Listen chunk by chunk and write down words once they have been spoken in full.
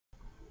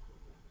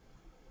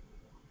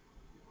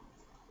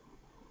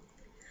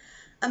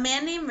A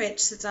man named Rich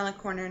sits on a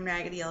corner in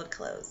raggedy old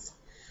clothes.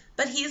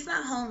 But he's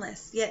not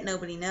homeless, yet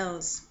nobody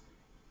knows.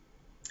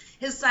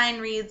 His sign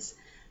reads,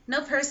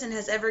 "No person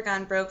has ever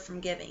gone broke from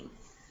giving."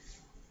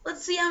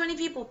 Let's see how many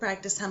people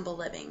practice humble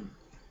living.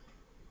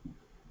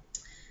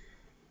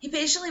 He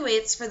patiently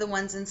waits for the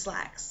ones in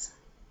slacks,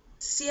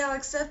 to see how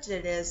accepted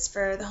it is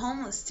for the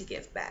homeless to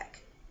give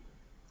back.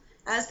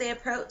 As they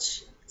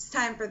approach, it's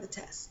time for the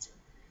test,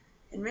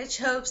 and Rich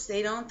hopes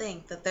they don't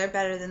think that they're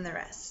better than the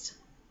rest.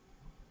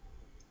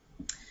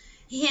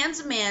 He hands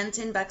a man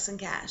 $10 in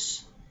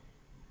cash,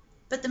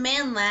 but the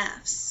man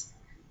laughs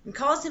and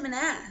calls him an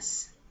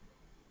ass.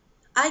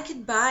 "I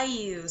could buy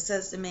you,"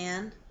 says the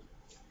man.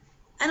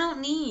 "I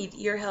don't need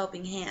your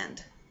helping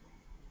hand."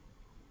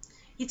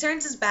 He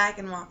turns his back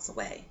and walks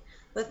away,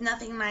 with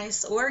nothing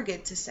nice or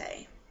good to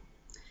say.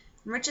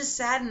 Rich is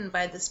saddened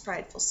by this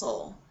prideful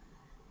soul,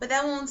 but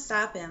that won't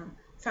stop him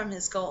from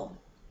his goal.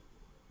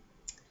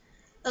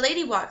 A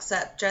lady walks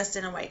up, dressed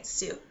in a white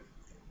suit.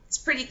 It's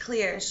pretty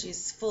clear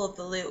she's full of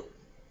the loot.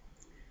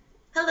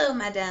 "Hello,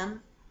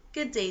 madame.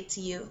 Good day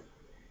to you.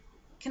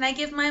 Can I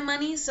give my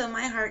money so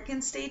my heart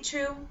can stay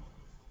true?"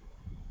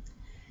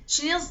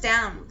 She kneels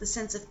down with a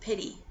sense of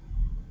pity.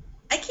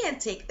 "I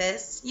can't take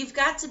this. You've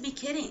got to be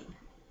kidding."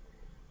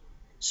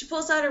 She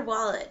pulls out her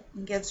wallet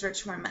and gives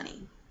Rich more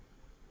money.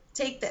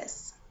 "Take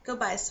this. Go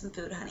buy some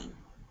food, honey."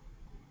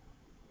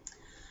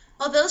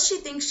 Although she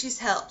thinks she's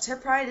helped, her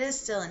pride is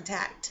still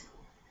intact.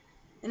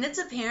 And it's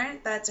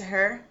apparent that to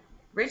her,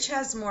 Rich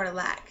has more to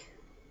lack.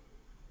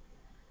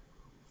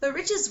 But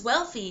Rich is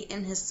wealthy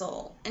in his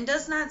soul and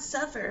does not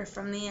suffer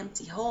from the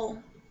empty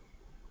hole.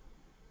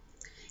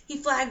 He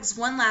flags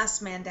one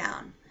last man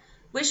down,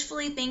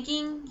 wishfully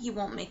thinking he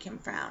won't make him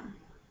frown.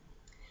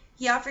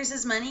 He offers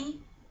his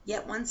money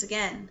yet once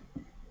again,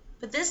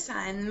 but this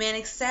time the man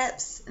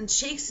accepts and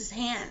shakes his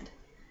hand.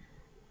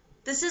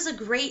 This is a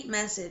great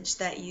message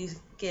that you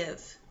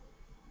give.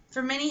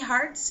 For many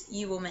hearts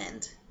you will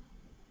mend.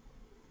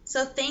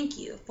 So thank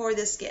you for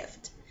this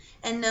gift,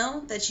 and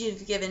know that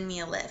you've given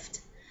me a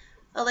lift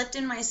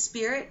in my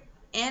spirit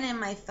and in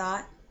my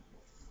thought,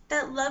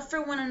 that love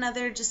for one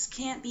another just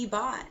can't be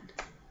bought.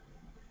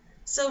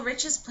 So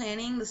Rich is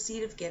planting the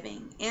seed of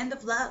giving and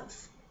of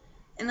love,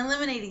 and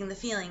eliminating the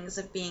feelings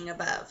of being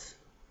above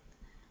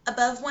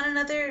one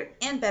another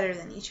and better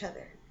than each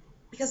other,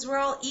 because we're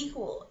all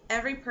equal,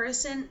 every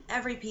person,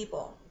 every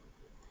people.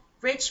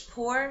 Rich,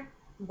 poor,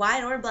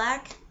 white or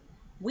black,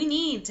 we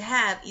need to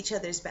have each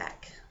other's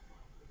back.